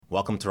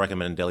Welcome to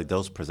Recommended Daily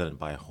Dose, presented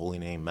by Holy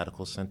Name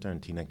Medical Center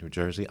in Teaneck, New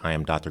Jersey. I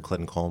am Dr.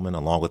 Clinton Coleman,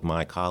 along with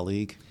my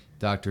colleague,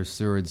 Dr.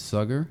 Suraj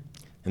Sugar.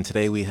 And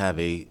today we have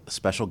a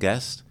special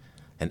guest,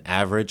 an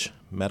average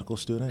medical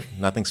student.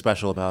 Nothing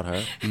special about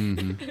her,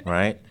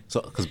 right?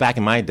 So, because back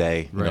in my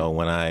day, you know,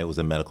 when I was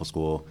in medical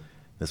school,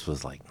 this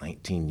was like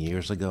 19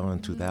 years ago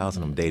in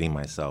 2000. I'm dating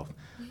myself.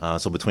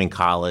 So between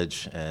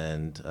college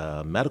and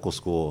medical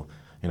school,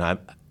 you know,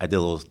 I did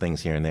little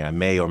things here and there. I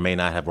may or may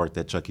not have worked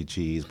at Chuck E.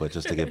 Cheese, but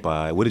just to get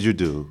by. What did you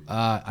do?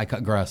 I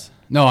cut grass.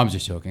 No, I'm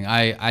just joking.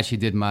 I actually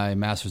did my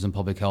master's in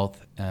public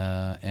health,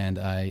 and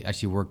I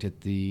actually worked at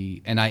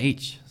the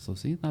NIH. So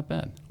see, not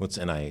bad. What's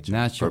NIH?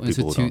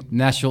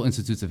 National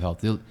Institutes of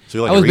Health. So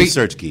you're like a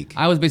research geek.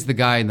 I was basically the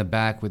guy in the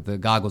back with the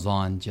goggles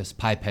on, just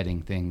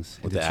pipetting things.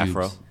 With the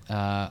afro?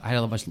 I had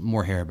a much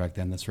more hair back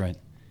then, that's right.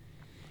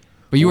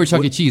 But you were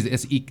Chuck E. Cheese.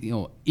 It's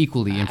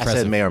equally impressive. I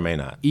said may or may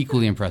not.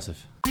 Equally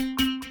impressive.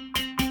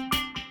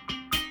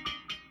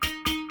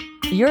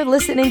 You're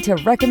listening to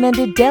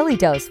Recommended Daily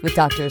Dose with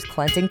Drs.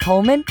 Clinton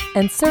Coleman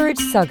and Suraj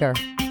Sugar,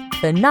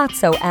 the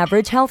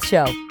not-so-average health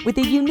show with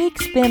a unique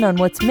spin on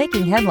what's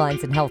making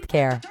headlines in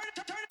healthcare.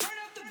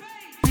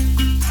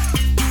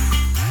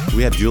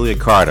 We have Julia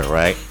Carter,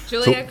 right?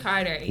 Julia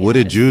Carter, yes. What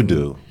did you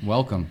do?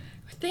 Welcome.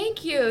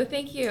 Thank you.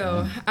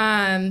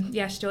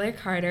 Yes, Julia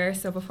Carter.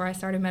 So before I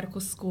started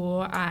medical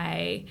school,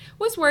 I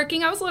was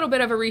working. I was a little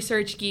bit of a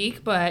research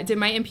geek, but did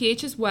my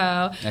MPH as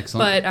well.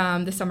 Excellent.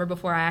 But the summer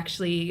before, I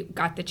actually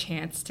got the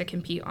chance to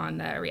compete on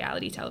the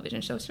reality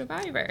television show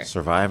Survivor.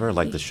 Survivor?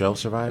 Like the show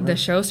Survivor? The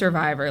show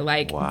Survivor.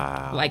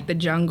 Wow. Like The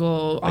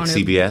Jungle. Like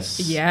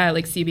CBS? Yeah,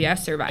 like CBS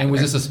Survivor. And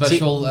was this a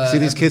special... See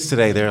these kids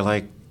today, they're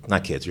like...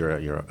 Not kids,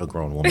 you're a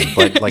grown woman,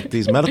 but like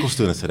these medical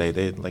students today,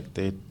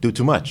 they do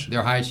too much.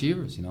 They're high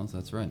achievers, so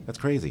that's right. That's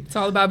crazy. It's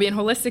all about being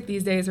holistic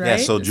these days, right? Yeah,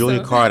 so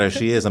Julia Carter,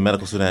 she is a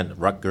medical student at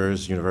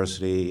Rutgers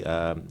University,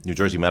 New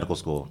Jersey Medical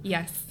School.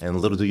 Yes. And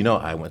little do you know,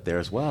 I went there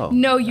as well.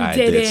 No, you I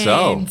didn't. did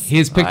so.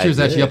 His picture is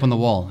actually up on the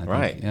wall. I think.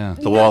 Right. Yeah.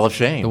 The Wall of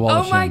Shame. The Wall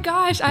of Shame. My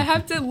gosh, I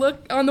have to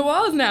look on the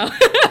walls now.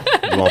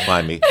 You won't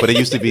find me. But it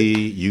used to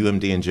be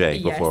UMD&J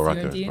Yes, before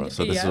Rutgers. UMD&J,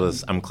 So this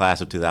was, I'm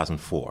class of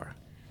 2004.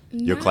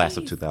 Your class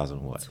of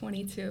 2000 what?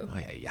 22. Oh,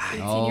 yeah.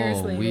 18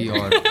 years later. We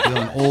are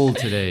feeling old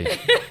today.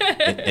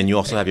 And you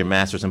also have your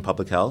master's in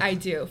public health? I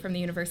do, from the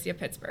University of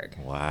Pittsburgh.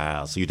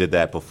 Wow. So you did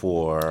that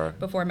before?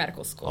 Before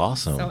medical school.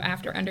 Awesome. So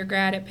after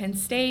undergrad at Penn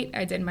State,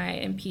 I did my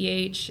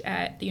MPH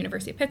at the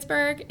University of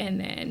Pittsburgh, and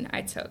then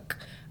I took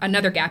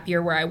another gap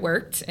year where I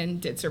worked and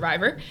did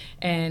Survivor,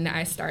 and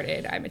I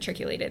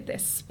matriculated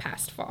this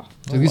past fall.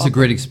 So these are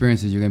great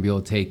experiences you're going to be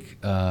able to take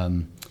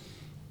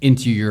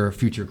into your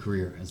future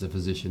career as a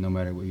physician, no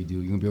matter what you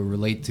do. You're going to be able to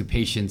relate to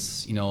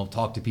patients,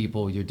 talk to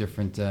people, your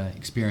different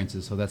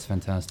experiences. So that's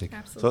fantastic.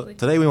 Absolutely. So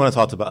today we want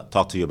to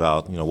talk to you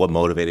about, what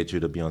motivated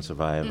you to be on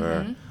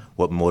Survivor,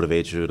 what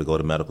motivates you to go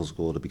to medical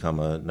school, to become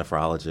a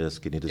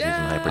nephrologist, kidney disease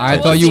and hypertension. I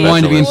thought you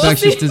wanted to be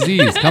infectious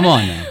disease. Come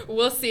on now.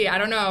 We'll see. I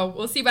don't know.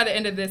 We'll see by the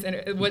end of this,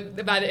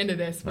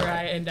 where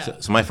I end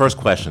up. So my first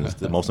question is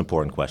the most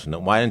important question.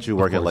 Why didn't you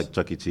work at like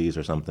Chuck E. Cheese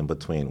or something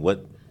between?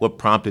 What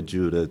prompted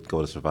you to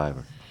go to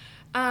Survivor?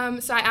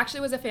 So I actually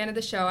was a fan of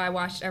the show. I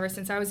watched ever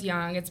since I was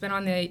young. It's been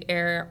on the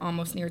air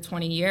almost near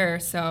 20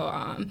 years. So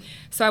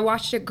I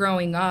watched it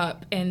growing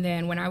up. And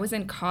then when I was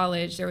in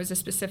college, there was a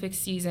specific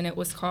season. It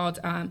was called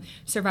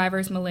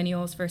Survivors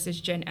Millennials versus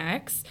Gen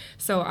X.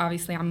 So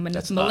obviously I'm a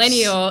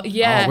millennial. Us.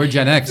 Yeah. Oh, we're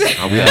Gen X.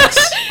 I'm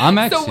X. I'm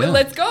X. So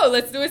let's go.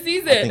 Let's do a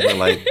season. I think we're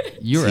like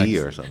you're T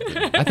X. or something.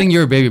 I think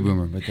you're a baby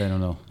boomer, but I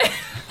don't know.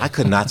 I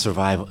could not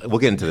survive. We'll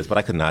get into this, but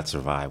I could not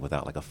survive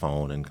without like a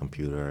phone and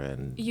computer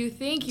and You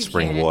think you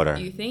spring can't. water.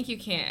 You think you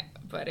can't,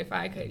 but if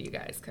I could, you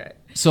guys could.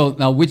 So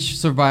now, which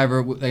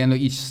Survivor? I know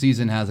each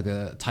season has like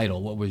a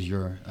title. What was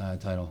your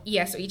title?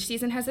 Yeah, so each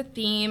season has a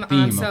theme.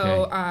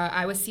 Okay.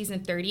 I was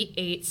season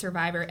 38,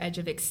 Survivor: Edge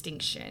of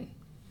Extinction.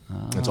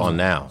 It's on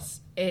now.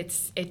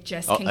 It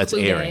just Oh, concluded. it's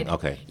airing.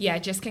 Okay. Yeah,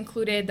 it just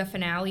concluded. The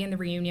finale and the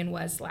reunion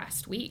was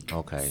last week.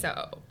 Okay.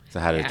 So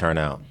how did it turn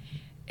out?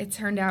 It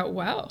turned out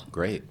well.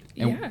 Great.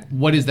 And yeah.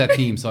 what is that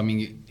theme? So, I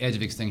mean, Edge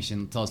of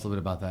Extinction. Tell us a little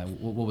bit about that.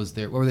 What was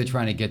there? What were they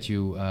trying to get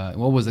you?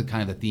 What was the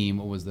kind of the theme?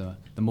 What was the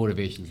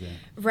motivations there?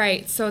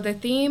 Right. So the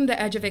theme,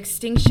 the Edge of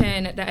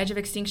Extinction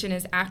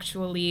is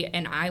actually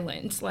an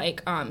island.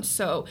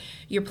 So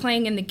you're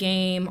playing in the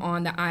game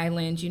on the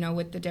island,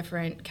 with the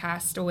different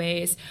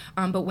castaways.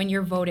 But when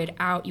you're voted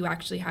out, you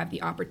actually have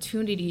the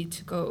opportunity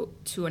to go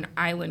to an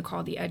island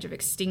called the Edge of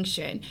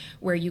Extinction,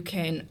 where you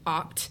can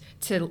opt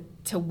to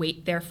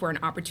wait there for an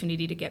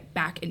opportunity to get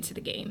back into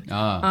the game.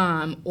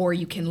 Or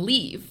you can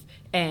leave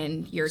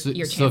and your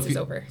chance is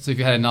over. So if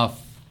you had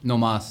enough no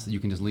mast, you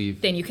can just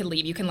leave. Then you can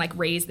leave. You can like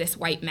raise this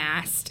white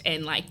mast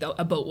and like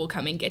a boat will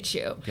come and get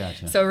you.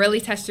 Gotcha. So really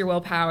test your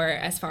willpower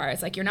as far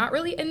as like you're not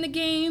really in the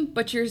game,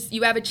 but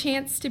you have a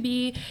chance to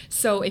be.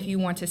 So if you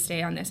want to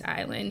stay on this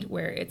island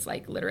where it's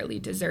like literally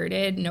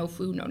deserted, no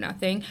food, no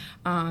nothing,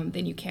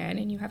 then you can,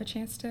 and you have a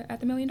chance to at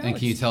the $1 million. And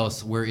can you tell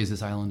us, where is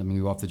this island? I mean,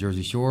 are you off the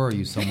Jersey Shore? Are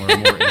you somewhere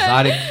more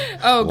exotic?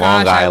 Oh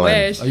Long gosh, Island.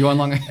 I wish. Are you on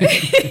Long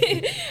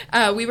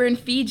Island? We were in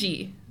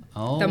Fiji.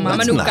 Oh, The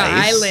that's Mamanuca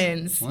nice.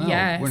 Islands. wow.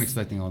 Yes. Weren't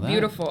expecting all that.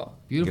 Beautiful.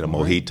 Beautiful. Get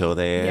a right? mojito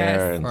there.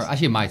 Yes. And Or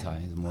actually, a Mai Tai.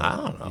 Is more, I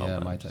don't know, Yeah,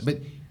 but Mai Tai. But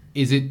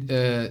is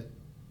it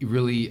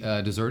really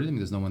deserted? I mean,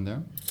 there's no one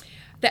there?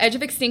 The edge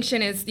of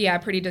extinction is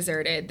pretty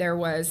deserted. There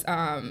was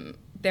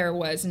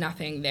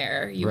nothing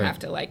there. You Right. have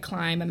to like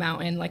climb a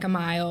mountain like a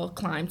mile,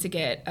 climb to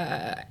get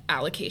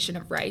allocation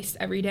of rice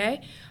every day.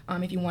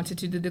 If you wanted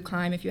to do the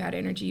climb, if you had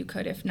energy, you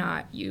could. If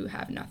not, you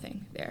have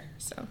nothing there.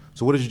 So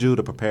what did you do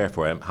to prepare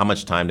for it? How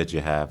much time did you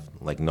have,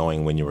 like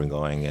knowing when you were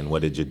going, and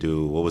what did you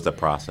do? What was the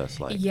process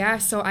like? Yeah,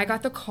 so I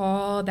got the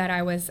call that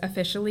I was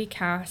officially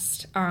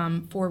cast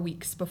 4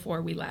 weeks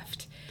before we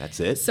left. That's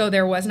it? So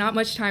there was not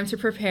much time to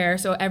prepare.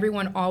 So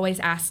everyone always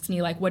asks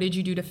me, like, what did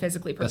you do to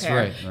physically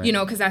prepare? That's right. You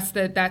know, because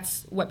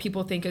that's what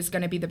people think is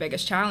going to be the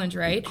biggest challenge,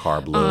 right?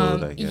 Carb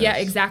load, I guess. Yeah,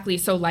 exactly.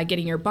 So like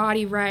getting your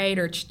body right,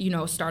 or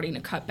starting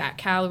to cut back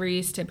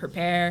calories to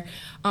prepare.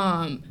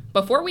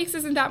 But 4 weeks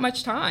isn't that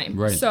much time.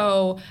 Right.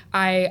 So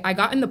I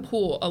got in the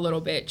pool a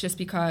little bit just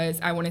because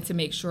I wanted to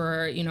make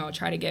sure,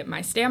 try to get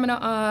my stamina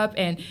up,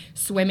 and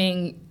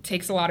swimming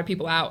takes a lot of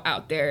people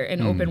out there,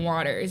 and open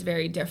water is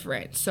very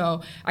different.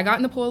 So I got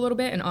in the pool a little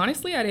bit, and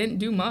honestly, I didn't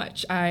do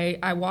much. I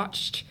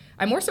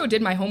more so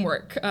did my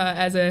homework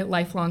as a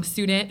lifelong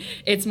student.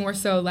 It's more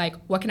so like,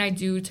 what can I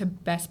do to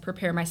best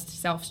prepare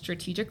myself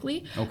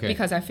strategically? Okay.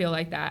 Because I feel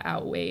like that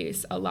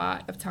outweighs a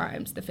lot of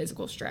times the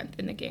physical strength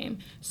in the game.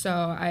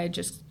 So I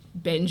just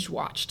binge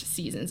watched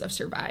seasons of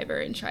Survivor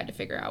and tried to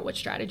figure out what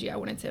strategy I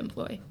wanted to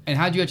employ. And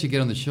how did you actually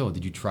get on the show?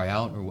 Did you try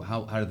out, or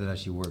how did that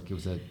actually work? It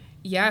was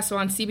Yeah, so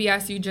on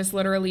CBS, you just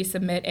literally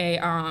submit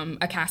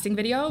a casting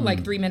video,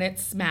 like 3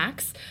 minutes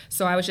max.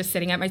 So I was just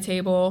sitting at my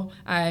table.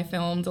 I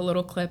filmed a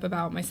little clip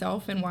about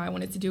myself and why I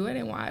wanted to do it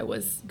and why I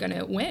was going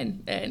to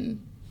win.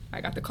 And I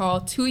got the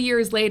call 2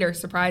 years later,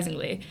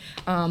 surprisingly,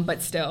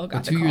 but still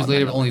got the call. 2 years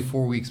later, but only nonetheless.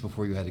 4 weeks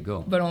before you had to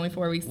go. But only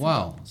 4 weeks.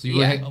 Wow. So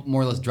you had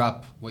more or less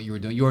drop what you were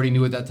doing. You already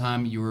knew at that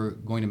time you were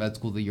going to med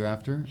school the year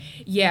after?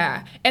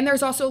 Yeah. And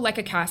there's also like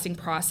a casting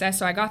process.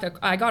 So I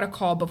got a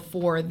call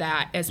before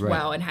that as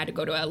well, and had to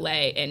go to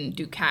LA and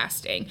do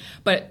casting.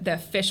 But the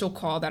official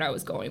call that I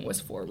was going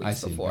was 4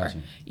 weeks before. Gotcha.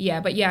 Yeah,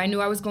 but I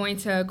knew I was going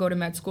to go to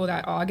med school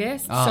that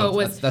August. Oh, so it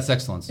was that's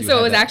excellent. So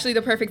it was actually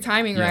the perfect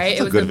timing, Yes. right? It's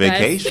It a was good the best.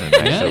 vacation,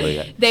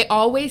 actually. They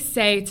always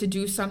say to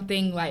do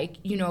something like,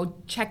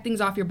 check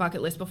things off your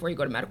bucket list before you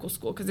go to medical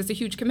school, because it's a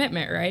huge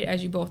commitment, right?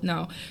 As you both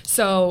know.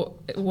 So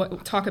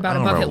talk about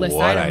a bucket list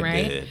item,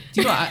 right? Did.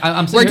 Do you know, I'm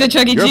Worked sitting at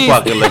Chuck E. Your Cheese.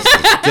 bucket list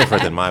is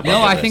different than my bucket No,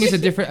 I list. think it's a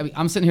different. I mean,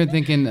 I'm sitting here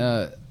thinking.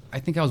 I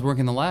think I was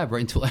working in the lab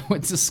right until I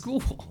went to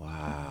school.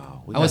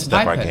 Wow. We I got was to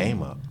step our pipetting.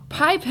 game up.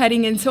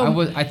 Pipetting until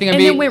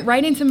then went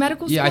right into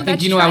medical school. Yeah, I think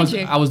That's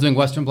tragic. I was doing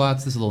Western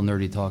blots. This is a little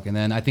nerdy talk, and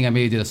then I think I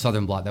maybe did a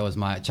Southern blot. That was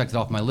I checked it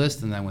off my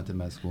list, and then I went to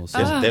med school. So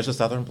There's a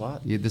Southern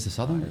blot? yeah, this is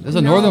Southern. There's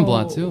a Northern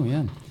blot too.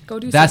 Yeah, Go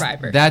do that's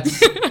Survivor.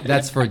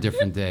 that's for a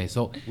different day.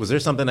 So Was there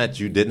something that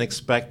you didn't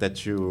expect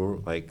that you were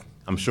like,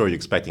 I'm sure you're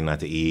expecting not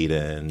to eat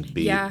and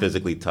be Yeah.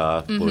 physically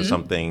tough? Was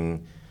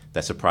something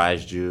that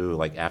surprised you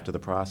like after the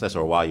process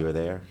or while you were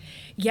there?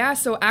 Yeah,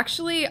 so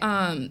actually,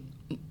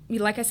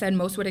 like I said,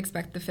 most would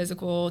expect the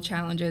physical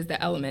challenges,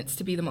 the elements,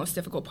 to be the most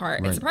difficult part.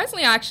 Right. And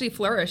surprisingly, I actually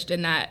flourished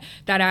in that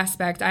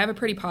aspect. I have a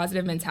pretty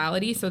positive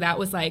mentality, so that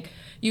was like,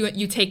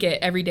 you take it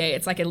every day.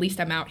 It's like, at least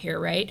I'm out here,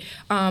 right?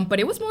 But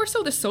it was more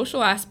so the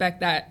social aspect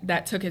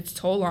that took its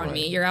toll on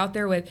me. I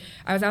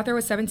was out there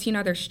with 17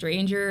 other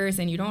strangers,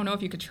 and you don't know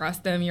if you could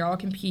trust them. You're all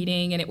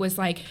competing, and it was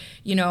like,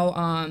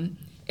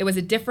 it was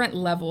a different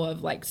level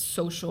of like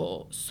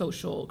social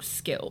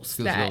skills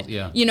that,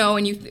 yeah.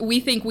 And we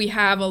think we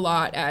have a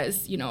lot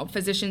as,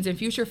 physicians and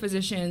future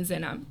physicians,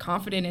 and I'm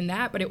confident in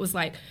that, but it was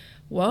like,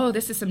 whoa,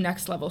 this is some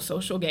next level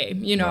social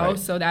game, Right.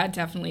 So that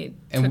definitely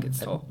took its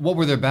toll. what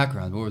were their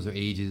backgrounds? What was their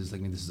ages?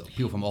 Like, this is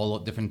people from all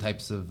different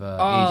types of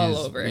All ages.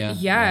 over.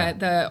 Yeah,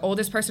 the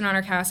oldest person on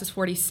our cast is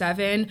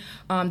 47.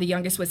 The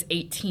youngest was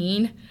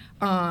 18.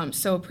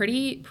 So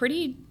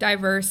pretty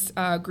diverse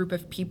group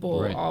of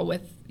people, Right. all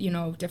with,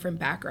 different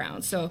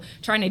backgrounds. So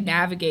trying to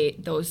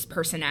navigate those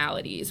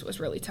personalities was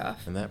really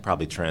tough. And that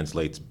probably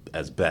translates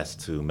as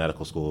best to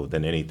medical school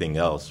than anything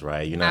else,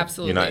 right? You're not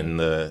Absolutely. in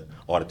the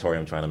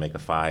auditorium trying to make a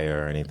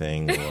fire or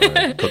anything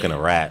or cooking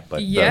a rat,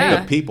 but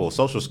Yeah. the people,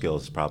 social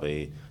skills is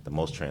probably the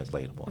most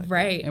translatable. I think.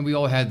 Right. And we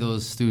all had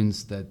those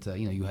students that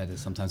you had to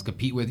sometimes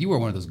compete with. You were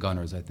one of those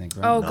gunners, I think,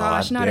 right? Oh, No,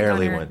 gosh, I not a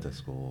barely gunner. went to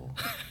school.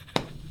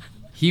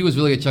 He was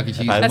really at Chuck E.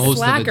 Cheese A most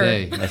slacker. of the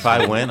day. If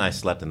I went, I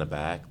slept in the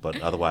back, but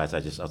otherwise I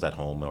was at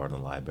home or in the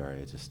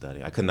library just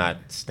studying. I could not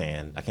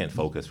stand. I can't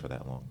focus for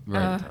that long.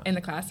 Right. In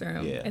the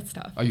classroom. Yeah. It's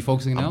tough. Are you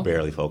focusing now? I'm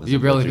barely focusing.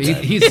 You're barely. What He's,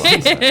 you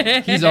he's,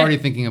 said. he's already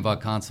thinking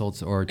about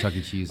consults or Chuck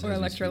E. Cheese. Or as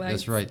we speak. electrolytes.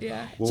 That's right.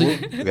 Yeah. Well, So-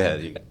 go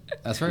ahead.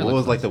 That's right. What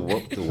was like the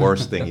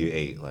worst thing you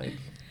ate? Like,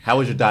 how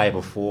was your diet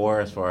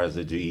before? As far as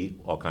did you eat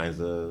all kinds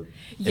of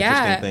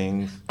Yeah.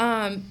 interesting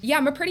things? Yeah,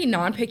 I'm a pretty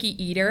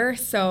non-picky eater,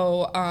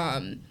 so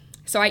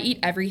I eat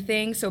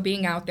everything. So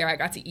being out there, I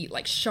got to eat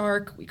like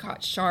shark. We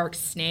caught sharks,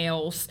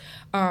 snails,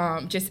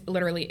 just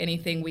literally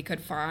anything we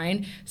could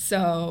find.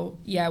 So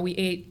yeah, we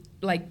ate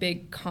like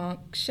big conch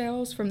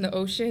shells from the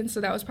ocean. So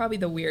that was probably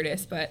the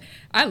weirdest, but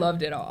I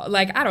loved it all.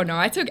 Like, I don't know,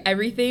 I took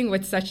everything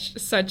with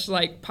such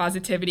like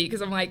positivity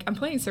because I'm like, I'm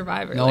playing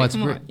Survivor. No, like, it's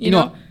come great. on, You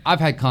know, I've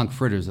had conch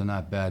fritters. They're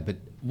not bad. But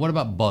what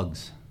about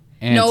bugs?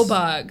 Ants? no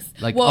bugs.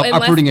 Like well,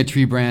 uprooting a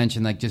tree branch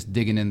and like just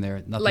digging in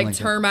there. Nothing like that.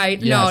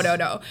 termite. Yes.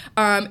 No.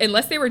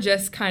 Unless they were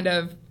just kind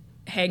of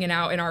hanging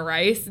out in our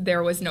rice,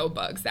 there was no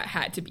bugs that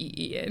had to be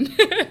eaten.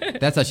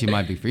 That's actually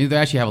my big fear. They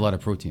actually have a lot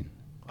of protein.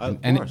 Of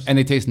and course.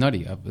 they taste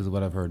nutty, is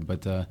what I've heard.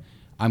 But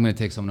I'm going to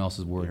take someone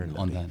else's word You're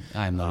on nutty. that.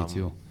 I am nutty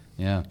too.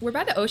 Yeah. We're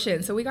by the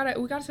ocean, so we got to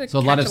So catch a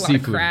lot of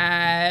seafood.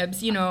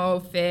 crabs,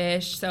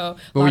 fish. So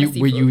But a lot of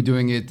were you seafood.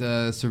 doing it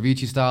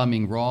ceviche style,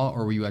 meaning raw,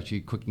 or were you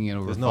actually cooking it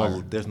over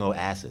fire? There's no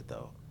acid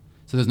though.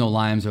 So there's no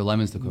limes or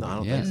lemons to cook No, I it.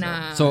 don't Yeah. think so.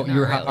 Nah, So not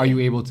you're really. are you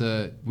able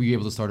to? Were you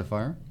able to start a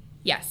fire?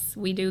 Yes,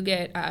 we do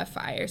get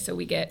fire. So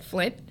we get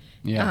flint.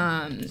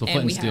 Yeah. So flint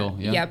and we steel,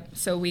 yeah. Yep.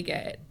 So we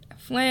get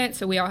flint.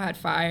 So we all had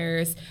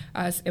fires,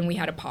 and we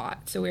had a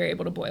pot. So we were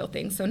able to boil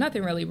things. So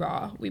nothing really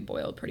raw. We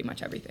boiled pretty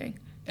much everything.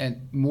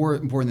 And more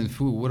important than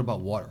food, what about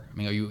water? I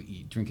mean, are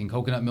you drinking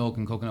coconut milk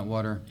and coconut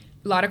water?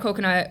 A lot of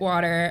coconut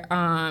water,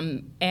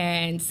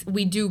 and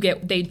they do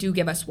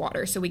give us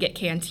water. So we get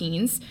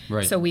canteens.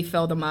 Right. So we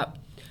fill them up.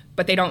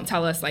 But they don't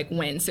tell us like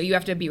when. So you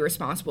have to be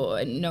responsible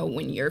and know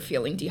when you're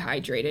feeling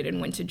dehydrated and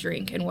when to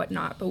drink and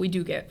whatnot. But we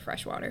do get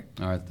fresh water.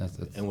 All right, that's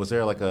And was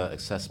there like a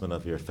assessment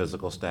of your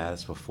physical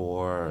status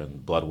before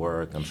and blood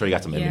work? I'm sure you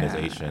got some Yeah.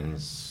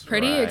 immunizations.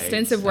 Pretty right?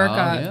 extensive Oh,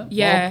 workup.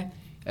 yeah? Well,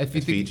 if you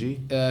Is think,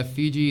 Fiji?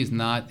 Fiji is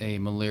not a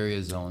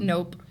malaria zone.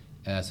 Nope.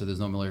 So there's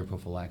no malaria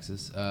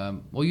prophylaxis.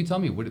 Well, you tell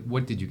me,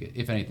 what did you get,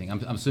 if anything? I'm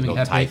assuming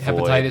No typhoid,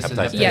 hepatitis and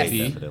hepatitis Yes. A,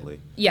 B. definitely.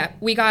 Yeah,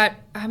 we got,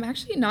 I'm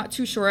actually not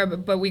too sure,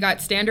 but we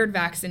got standard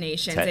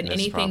vaccinations and Tetanus,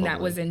 anything that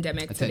probably. was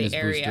endemic A to the tetanus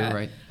area. booster,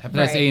 right?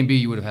 Hepatitis Right. A and B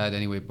you would have had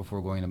anyway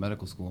before going to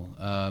medical school.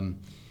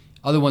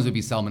 Other ones would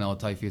be salmonella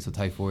typhus, so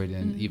typhoid,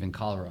 and even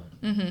cholera.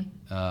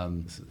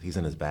 He's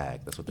in his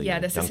bag. That's what they Yeah,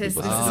 this young is his,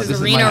 people this say. is this his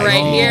is arena my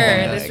right home. here.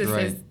 That's This is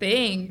right. his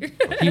thing.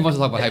 He wants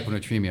to talk about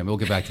hyponatremia. We'll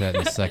get back to that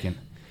in a second.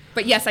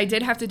 But yes, I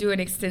did have to do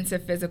an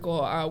extensive physical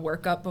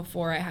workup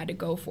before I had to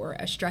go for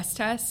a stress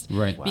test.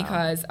 Right. Wow.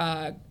 Because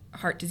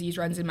heart disease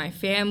runs in my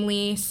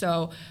family,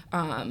 so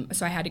I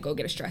had to go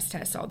get a stress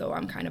test. Although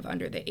I'm kind of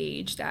under the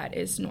age that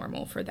is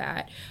normal for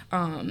that.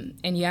 And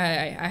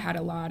yeah, I had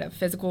a lot of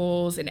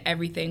physicals and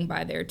everything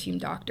by their team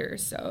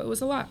doctors, so it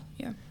was a lot.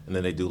 Yeah. And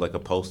then they do like a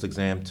post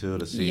exam too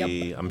to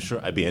see. Yep. I'm sure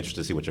I'd be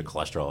interested to see what your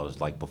cholesterol is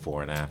like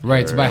before and after.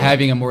 Right, so by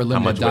having a more how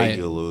limited much diet, weight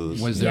you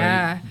lose. was there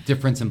Yeah. any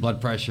difference in blood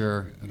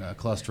pressure,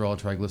 cholesterol,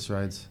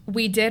 triglycerides?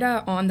 We did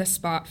a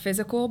on-the-spot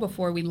physical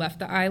before we left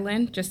the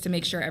island just to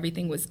make sure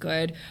everything was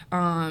good.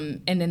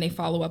 And then they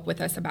follow up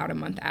with us about a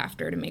month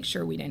after to make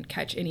sure we didn't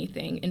catch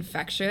anything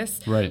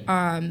infectious. Right.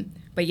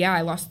 But yeah,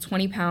 I lost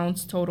 20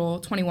 pounds total,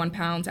 21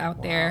 pounds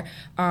out there.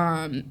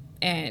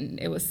 And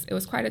it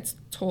was quite a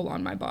toll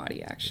on my body,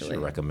 You actually.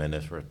 should recommend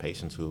it for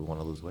patients who want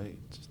to lose weight,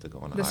 just to go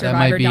on a The high. That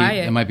might Survivor be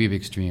diet. it might be a bit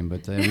extreme,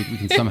 but we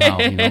can somehow,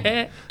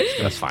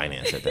 Just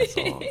finance it. That's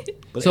all.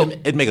 But So-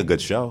 it'd make a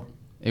good show.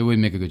 it would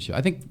make a good show.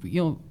 I think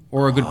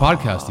or a good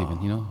podcast even.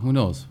 Who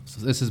knows?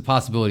 So this is a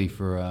possibility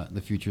for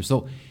the future.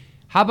 So,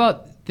 how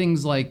about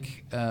things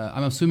like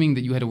I'm assuming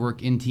that you had to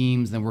work in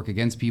teams, then work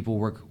against people,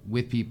 work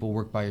with people,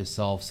 work by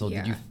yourself. So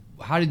Yeah.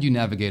 how did you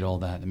navigate all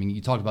that? I mean,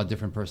 you talked about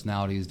different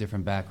personalities,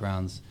 different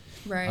backgrounds.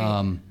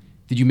 Right.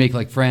 Did you make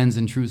like friends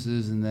and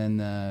truces, and then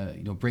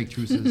break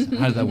truces?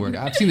 How did that work?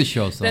 I've seen the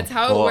show, so That's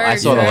how it Well, works. I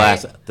saw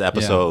right? the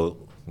episode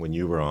when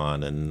you were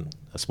on, and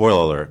a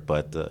spoiler alert,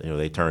 but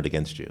they turned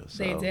against you.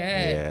 So, They did.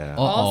 Yeah.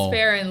 Oh. All's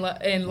fair in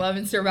Love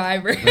and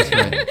Survivor. That's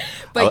right.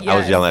 But I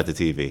was yes. yelling at the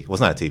TV. Well,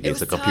 it's not a TV. It It's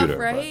was a computer.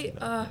 tough,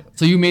 but, right?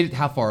 So you made it.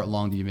 How far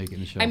along did you make it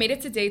in the show? I made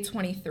it to day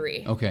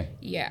 23. Okay.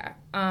 Yeah.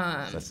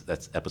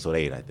 that's episode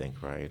 8, I think,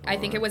 right? I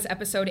think Or- it was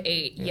episode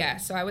 8. Yeah.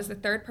 So I was the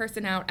third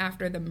person out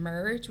after the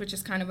merge, which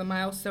is kind of a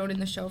milestone in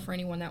the show for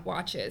anyone that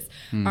watches.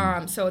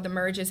 So the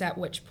merge is at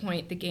which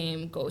point the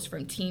game goes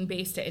from team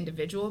based to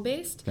individual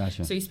based.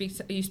 Gotcha. So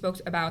you spoke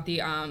about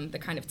the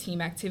kind of team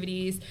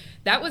activities.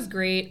 That was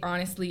great,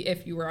 honestly,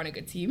 if you were on a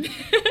good team,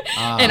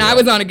 and I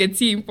was on a good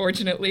team,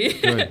 fortunately.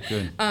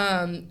 Good.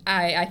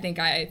 I think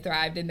I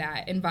thrived in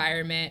that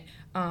environment.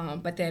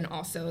 But then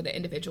also the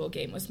individual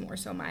game was more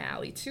so my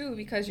alley too,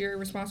 because you're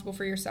responsible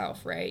for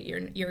yourself, right?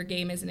 Your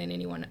game isn't in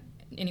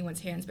anyone's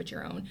hands but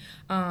your own.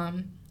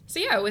 So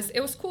yeah,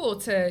 it was cool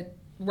to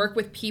work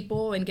with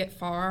people and get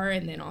far,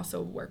 and then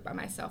also work by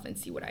myself and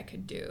see what I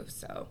could do.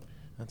 So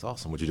That's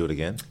awesome. Would you do it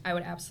again? I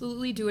would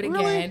absolutely do it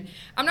Really? again.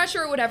 I'm not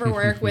sure it would ever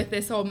work with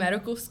this whole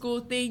medical school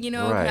thing,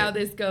 Right. how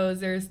this goes.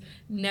 There's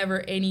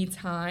never any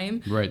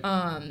time. Right.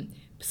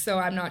 So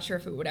I'm not sure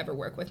if it would ever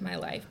work with my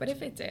life, but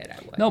if it did, I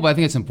would. No, but I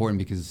think it's important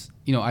because,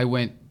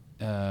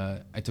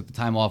 I took the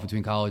time off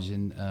between college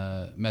and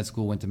med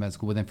school, went to med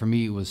school, but then for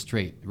me it was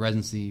straight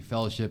residency,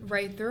 fellowship.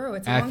 Right through.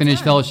 It's a I long finished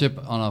time. fellowship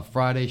on a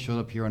Friday, showed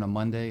up here on a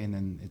Monday, and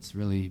then it's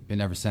really been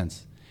ever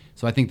since.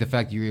 So I think the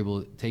fact that you're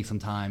able to take some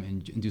time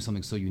and do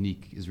something so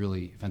unique is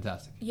really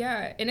fantastic.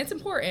 Yeah, and it's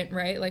important,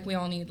 right? Like we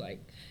all need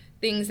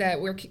things that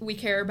we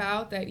care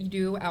about that you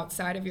do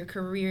outside of your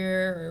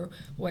career or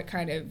what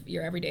kind of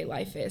your everyday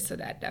life is. So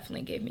that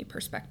definitely gave me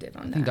perspective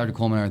on I think that. Dr.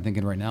 Coleman and I are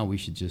thinking right now we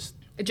should just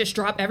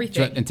Drop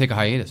everything and take a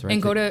hiatus, right? and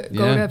go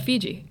to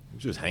Fiji. You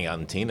should just hang out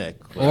in Teaneck.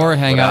 Or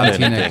hang out in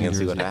without Teaneck, anything New and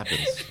see what Jersey.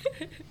 happens.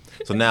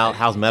 So now,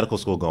 how's medical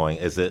school going?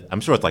 I'm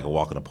sure it's like a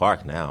walk in the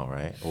park now,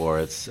 right? Or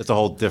it's a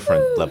whole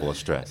different level of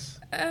stress.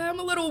 I'm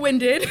a little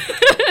winded.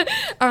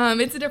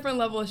 It's a different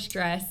level of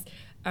stress.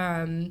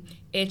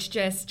 It's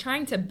just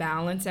trying to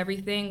balance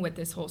everything with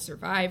this whole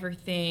survivor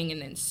thing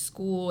and then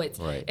school.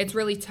 Right. It's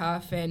really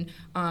tough. And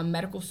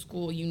medical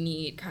school, you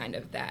need kind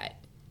of that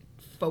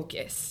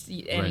focus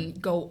and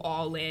Right. go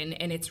all in.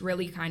 And it's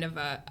really kind of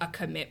a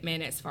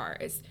commitment as far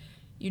as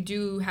you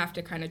do have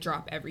to kind of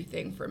drop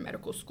everything for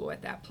medical school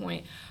at that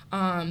point.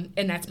 And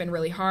that's been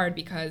really hard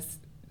because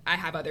I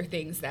have other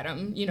things that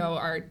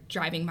are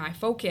driving my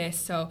focus.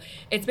 So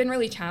it's been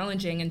really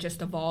challenging, and just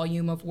the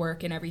volume of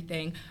work and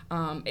everything.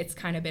 It's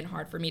kind of been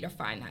hard for me to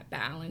find that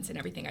balance and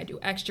everything I do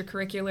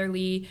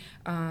extracurricularly.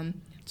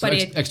 So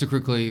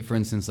extracurricularly, for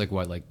instance, like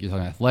what? Like you're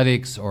talking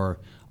athletics or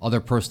other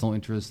personal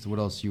interests? What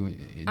else you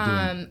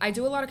doing? I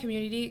do a lot of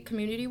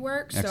community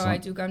work. So I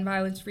Excellent. do gun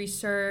violence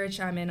research.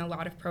 I'm in a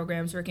lot of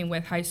programs working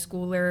with high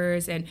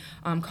schoolers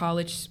and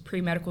college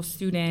pre-medical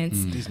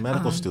students. These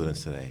medical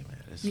students today, man.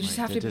 it's You just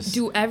like have they're to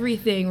do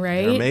everything,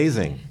 right? They're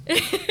amazing.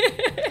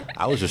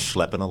 I was just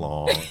schlepping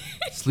along,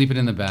 Sleeping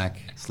in the back.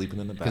 sleeping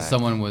in the back. Because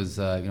someone was,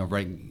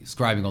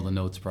 scribing all the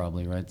notes,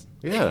 probably, right?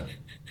 Yeah.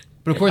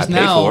 But of course I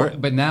paid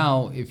for it.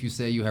 now, if you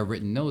say you have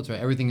written notes, right,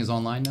 everything is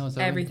online now. Is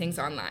that right? Everything's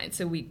online.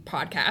 So we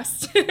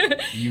podcast.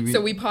 You-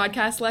 So we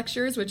podcast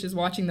lectures, which is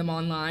watching them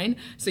online.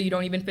 So you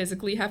don't even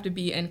physically have to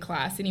be in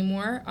class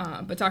anymore.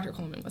 But Dr.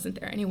 Coleman wasn't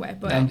there anyway.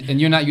 But And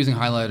you're not using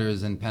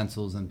highlighters and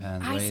pencils and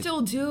pens, I right?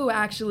 still do,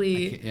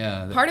 actually.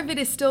 Yeah. Part of it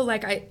is still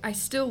like I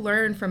still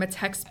learn from a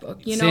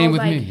textbook. Same with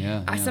like me,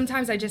 yeah.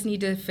 sometimes I just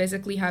need to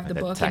physically have the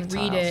Like book the and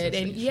read tactile it,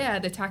 and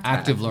sensation. the tactile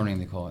Active learning,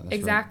 they call it. That's right.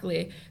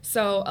 Exactly.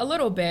 So a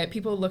little bit.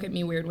 People look at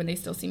me weird when they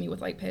still see me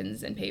with like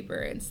pens and paper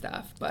and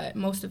stuff, but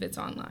most of it's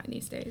online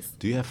these days.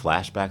 Do you have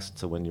flashbacks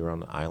to when you were on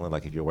the island?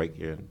 Like if you're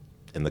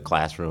in the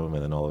classroom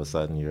and then all of a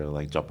sudden you're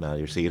like jumping out of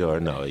your seat, or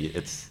no?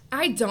 It's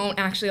I don't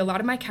actually. A lot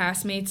of my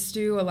castmates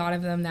do. A lot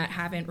of them that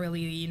haven't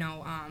really,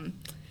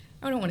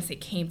 I don't want to say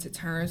came to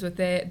terms with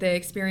the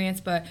experience,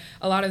 but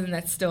a lot of them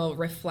that still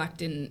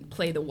reflect and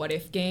play the what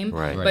if game.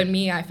 Right. Right. But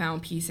me, I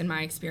found peace in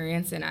my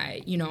experience, and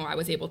I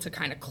was able to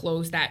kind of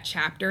close that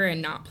chapter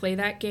and not play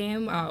that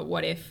game.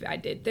 What if I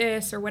did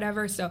this or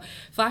whatever? So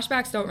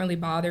flashbacks don't really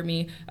bother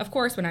me. Of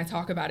course, when I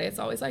talk about it, it's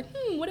always like,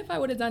 what if I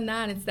would have done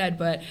that instead?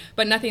 But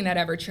nothing that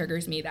ever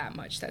triggers me that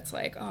much. That's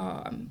like,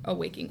 oh, I'm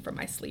awaking from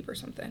my sleep or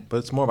something. but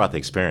it's more about the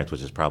experience,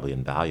 which is probably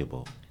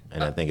invaluable.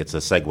 And I think it's a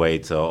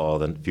segue to all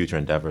the future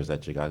endeavors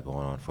that you got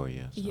going on for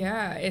you. So.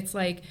 Yeah, it's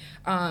like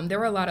there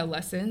were a lot of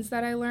lessons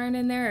that I learned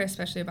in there,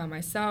 especially about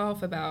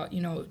myself, about,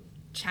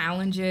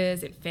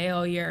 challenges and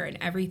failure and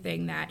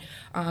everything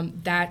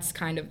that's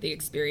kind of the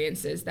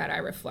experiences that I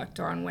reflect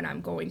on when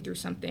I'm going through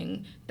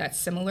something that's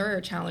similar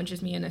or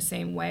challenges me in the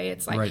same way.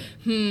 It's like, Right.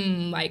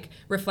 like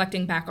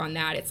reflecting back on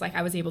that, it's like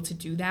I was able to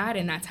do that,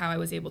 and that's how I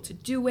was able to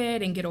do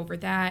it and get over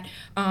that.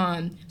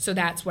 So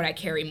that's what I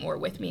carry more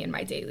with me in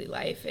my daily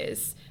life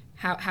is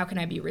how can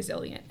I be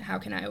resilient? How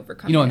can I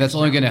overcome And that's that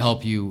only going to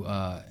challenge? help you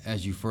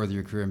as you further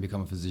your career and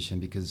become a physician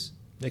because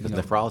Because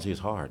nephrology is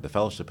hard. The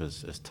fellowship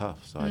is tough.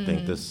 So I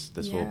think this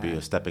will be Yeah.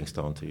 a stepping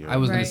stone to your. I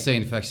was going Right. to say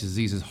infectious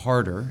disease is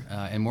harder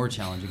and more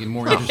challenging and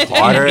more interesting.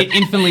 Harder?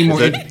 Infinitely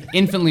more, Is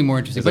infinitely more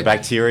interesting. There's a But-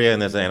 bacteria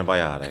and there's an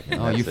antibiotic. and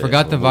Oh, that's you it.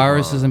 forgot the We'll move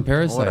viruses on. and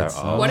parasites. Whatever.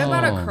 Oh. What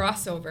about a Oh.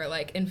 crossover,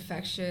 like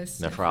infectious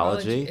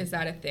Nephrology? Is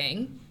that a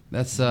thing?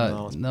 That's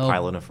No, it's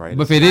pyelonephritis.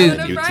 But if it is,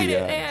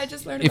 UTIs. Hey, I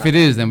just learned if about it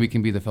is, then we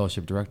can be the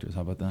fellowship directors.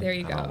 How about that? There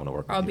you I go. don't wanna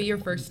work with I'll you. be your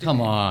first student.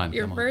 Come on,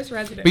 Your come on. first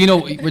resident.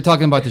 But we're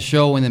talking about the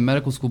show and then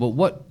medical school. But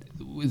what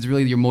was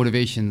really your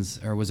motivations,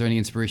 or was there any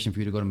inspiration for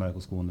you to go to medical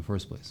school in the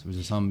first place? Was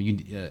there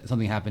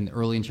something happened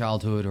early in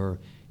childhood, or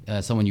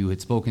someone you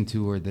had spoken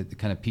to or that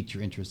kind of piqued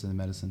your interest in the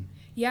medicine?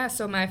 Yeah,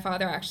 so my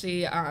father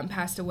actually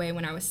passed away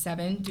when I was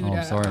 7 due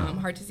to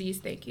heart disease.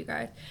 Thank you,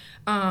 guys.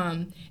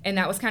 And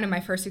that was kind of my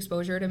first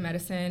exposure to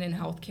medicine and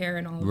healthcare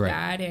and all of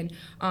that, and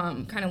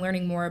kind of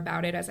learning more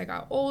about it as I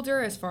got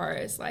older, as far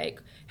as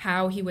like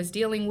how he was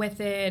dealing with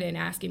it, and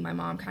asking my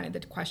mom kind of the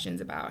questions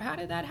about how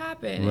did that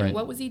happen and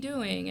what was he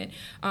doing,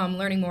 and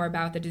learning more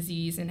about the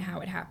disease and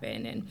how it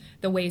happened and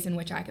the ways in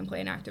which I can play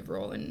an active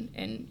role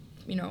in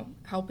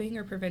helping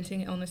or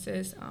preventing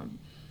illnesses.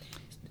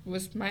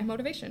 Was my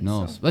motivation.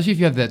 No, especially if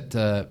you have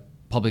that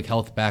public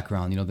health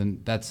background, then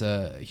that's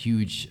a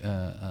huge,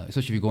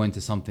 especially if you go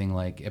into something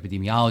like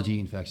epidemiology,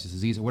 infectious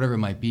disease, or whatever it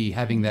might be,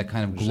 having that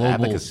kind of global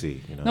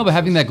advocacy. No, but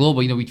having that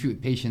global, we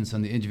treat patients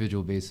on the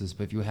individual basis,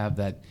 but if you have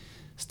that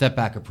step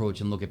back approach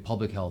and look at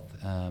public health,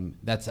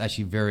 that's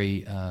actually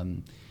very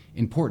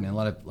important. And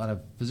a lot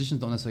of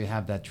physicians don't necessarily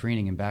have that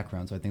training and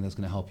background, so I think that's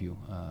going to help you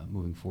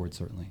moving forward,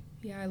 certainly.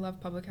 Yeah, I love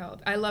public health.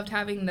 I loved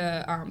having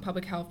the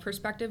public health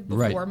perspective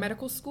before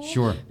medical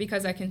school,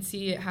 because I can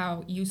see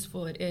how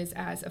useful it is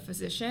as a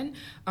physician.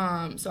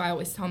 So I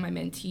always tell my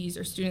mentees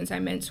or students I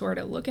mentor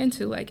to look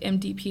into like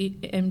MD,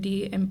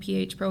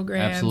 MPH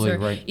programs,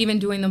 even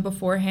doing them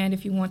beforehand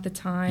if you want the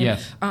time.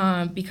 Yes.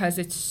 Because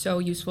it's so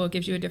useful. It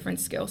gives you a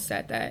different skill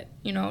set that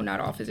not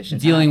all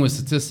physicians dealing have. with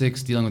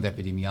statistics, dealing with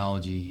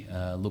epidemiology,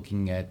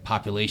 looking at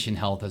population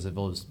health as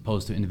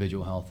opposed to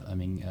individual health. I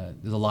mean,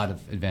 there's a lot of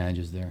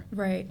advantages there.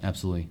 Right.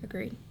 Absolutely.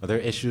 Agreed. Are there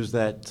issues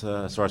that,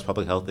 as far as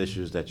public health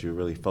issues, that you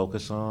really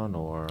focus on,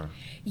 or?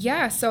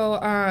 Yeah, so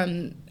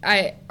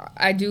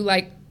I do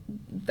like,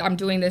 I'm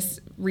doing this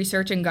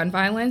research in gun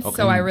violence,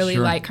 so I really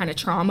like kind of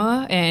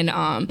trauma and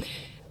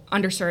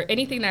underserved,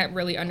 anything that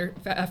really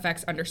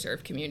affects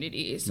underserved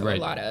communities. So a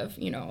lot of,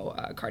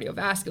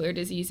 cardiovascular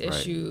disease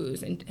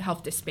issues and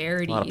health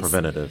disparities. A lot of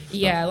preventative stuff.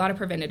 Yeah, a lot of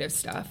preventative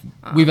stuff.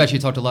 We've actually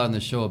talked a lot on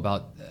the show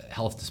about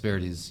health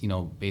disparities,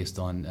 based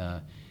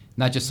on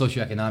not just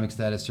socioeconomic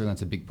status. Certainly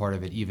that's a big part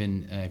of it.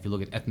 Even if you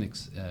look at ethnic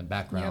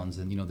backgrounds,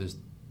 and there's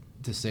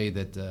to say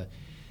that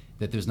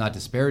that there's not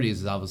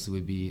disparities obviously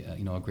would be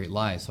a great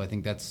lie. So I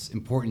think that's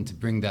important to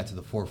bring that to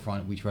the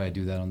forefront. We try to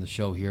do that on the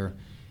show here.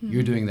 Mm-hmm.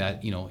 You're doing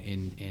that,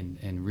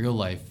 in real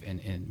life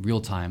and in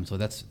real time. So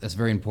that's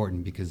very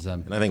important because.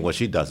 And I think what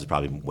she does is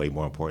probably way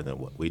more important than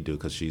what we do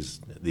because she's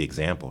the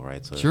example,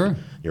 right? So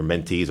your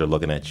mentees are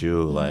looking at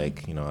you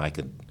like,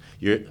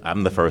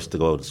 I'm the first to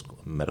go to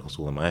medical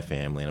school in my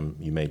family, and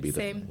you may be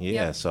Same.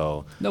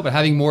 So no, but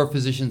having more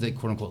physicians that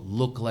quote unquote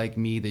look like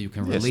me, that you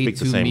can relate to me,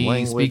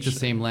 speak the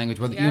same language,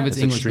 whether even if it's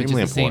English, but just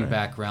the same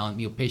background.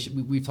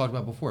 We've talked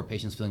about before,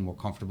 patients feeling more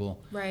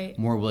comfortable,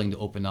 more willing to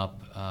open up,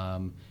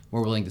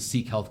 more willing to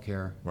seek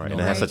healthcare. Right,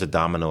 and it has such a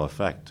domino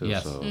effect too.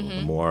 Yes. So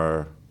the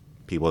more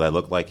people that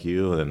look like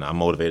you, and I'm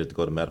motivated to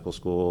go to medical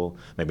school,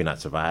 maybe not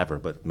Survivor,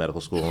 but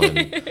medical school, and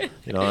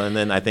and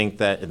then I think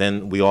that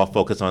then we all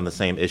focus on the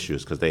same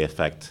issues because they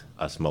affect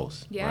us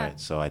most, right?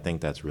 So I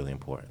think that's really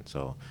important.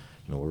 So,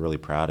 we're really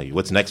proud of you.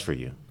 What's next for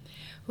you?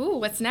 Ooh,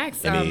 what's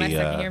next? My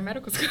second year of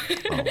medical school.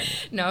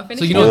 No,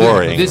 so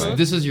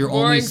this is your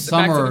only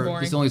summer.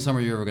 This is the only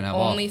summer you're ever gonna have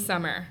off. Only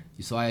summer.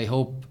 So I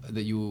hope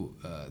that you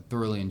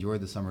thoroughly enjoy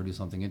the summer, do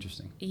something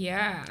interesting.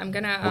 Yeah, I'm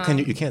gonna. Well,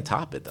 you can't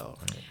top it though,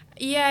 right?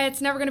 Yeah,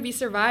 it's never gonna be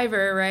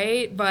Survivor,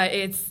 right? But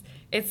it's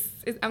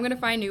I'm gonna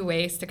find new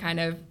ways to kind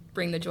of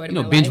bring the joy to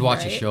my life. Binge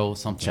watch a show,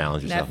 something.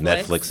 Challenge yourself.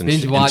 Netflix and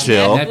binge watch,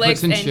 chill.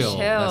 Netflix and chill.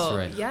 That's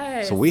right.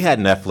 Yes. So we had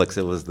Netflix.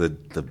 It was the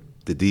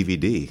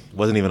DVD. It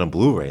wasn't even a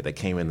Blu-ray that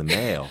came in the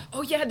mail.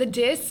 Oh yeah, the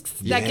discs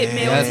that get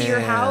mailed to your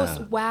house.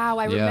 Wow,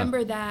 I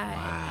remember that.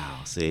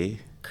 Wow, see?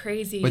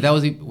 Crazy. But that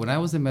was when I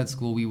was in med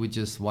school. We would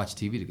just watch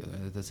TV together.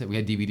 That's it. We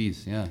had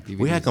DVDs. Yeah, DVDs.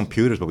 We had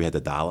computers, but we had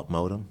the dial-up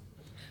modem,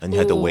 and you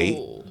had to wait.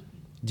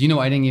 Do you know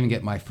I didn't even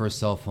get my first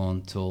cell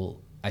phone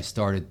till I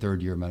started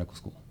third year of medical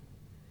school?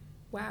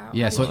 Wow.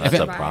 Yeah, so that's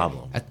a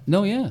problem.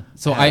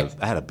 So I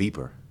had a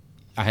beeper.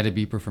 I had a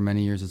beeper for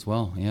many years as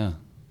well. Yeah.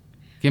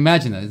 Can you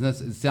imagine that?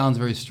 It sounds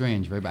very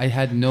strange, right? But I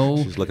had no.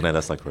 She's looking at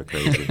us like we're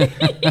crazy.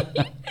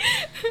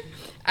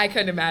 I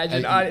couldn't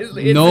imagine,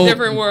 honestly. It's a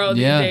different world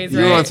these days,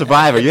 right? You were on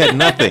Survivor. You had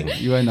nothing.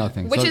 You had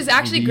nothing. Which is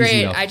actually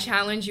great. I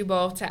challenge you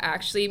both to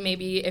actually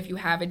maybe if you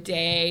have a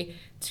day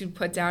to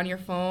put down your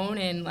phone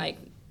and I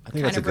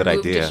think that's a good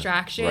idea.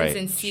 Distractions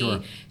and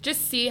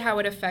see how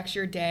it affects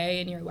your day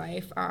and your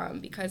life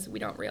because we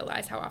don't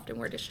realize how often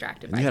we're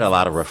distracted. And you had a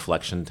lot of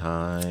reflection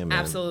time.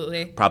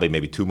 Absolutely. Probably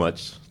maybe too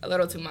much. A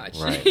little too much.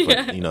 Right.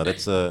 But,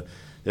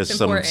 there's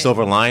some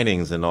silver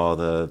linings in all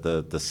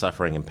the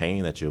suffering and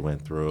pain that you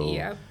went through.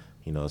 Yeah.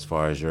 As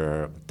far as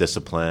your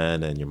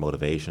discipline and your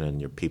motivation and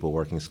your people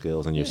working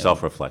skills and your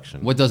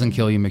self-reflection. What doesn't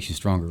kill you makes you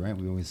stronger, right?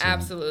 We always say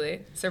absolutely.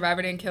 That.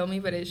 Survivor didn't kill me,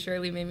 but it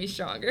surely made me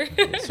stronger.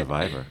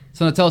 Survivor.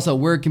 So now tell us,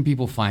 where can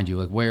people find you?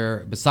 Like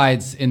where,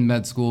 besides in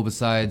med school,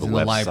 besides in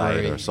the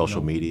library, or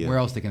social media? Where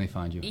else can they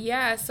find you?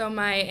 Yeah, so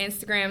my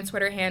Instagram,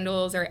 Twitter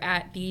handles are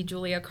at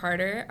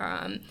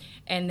 @thejuliacarter.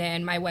 And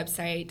then my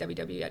website,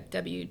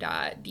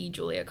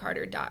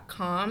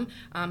 www.thejuliacarter.com.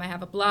 I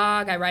have a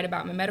blog. I write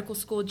about my medical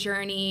school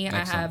journey.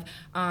 Excellent. I have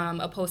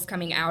a post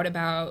coming out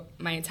about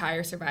my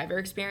entire survivor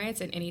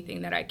experience, and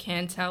anything that I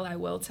can tell, I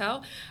will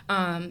tell.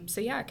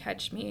 So yeah,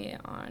 catch me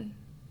on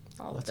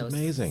all of those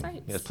amazing.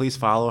 sites. Yes, please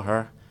follow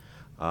her.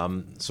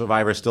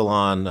 Survivor is still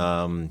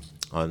on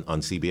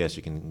CBS.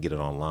 You can get it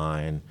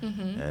online,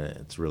 and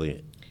it's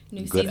really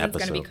New good season's episode.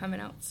 going to be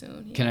coming out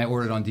soon. Yeah. Can I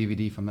order it on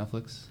DVD from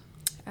Netflix?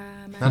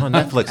 Not on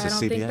Netflix, I it's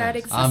don't think that CBS.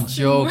 exists I'm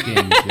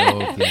joking.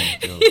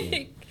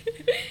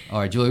 All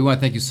right, Julie, we want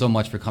to thank you so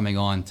much for coming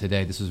on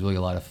today. This was really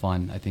a lot of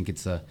fun. I think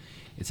it's a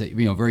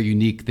very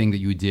unique thing that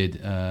you did,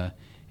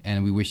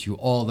 and we wish you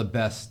all the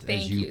best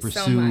Thank as you you so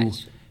pursue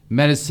much.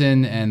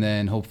 medicine, and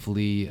then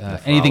hopefully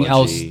anything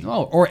else,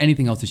 or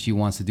anything else that she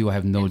wants to do. I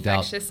have no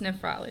doubt. Infectious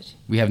nephrology.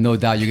 We have no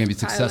doubt you're going to be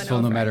Piling successful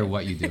no over. matter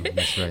what you do.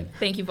 That's right.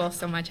 Thank you both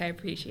so much. I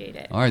appreciate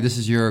it. All right, this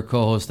is your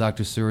co-host,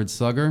 Dr. Suraj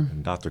Sugar.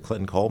 And Dr.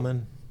 Clinton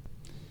Coleman.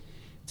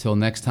 Till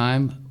next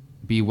time,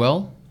 be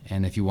well.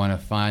 And if you want to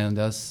find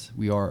us,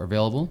 we are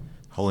available.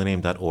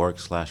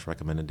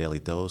 holyname.org/recommended daily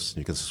dose.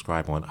 You can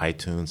subscribe on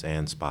iTunes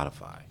and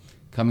Spotify.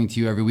 Coming to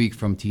you every week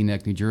from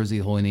Teaneck, New Jersey,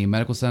 Holy Name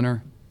Medical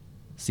Center.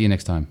 See you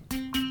next time.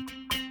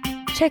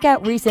 Check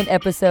out recent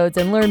episodes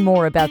and learn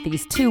more about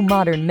these two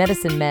modern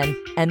medicine men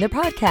and their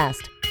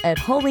podcast at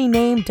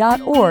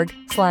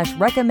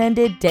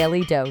holyname.org/recommended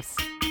daily dose.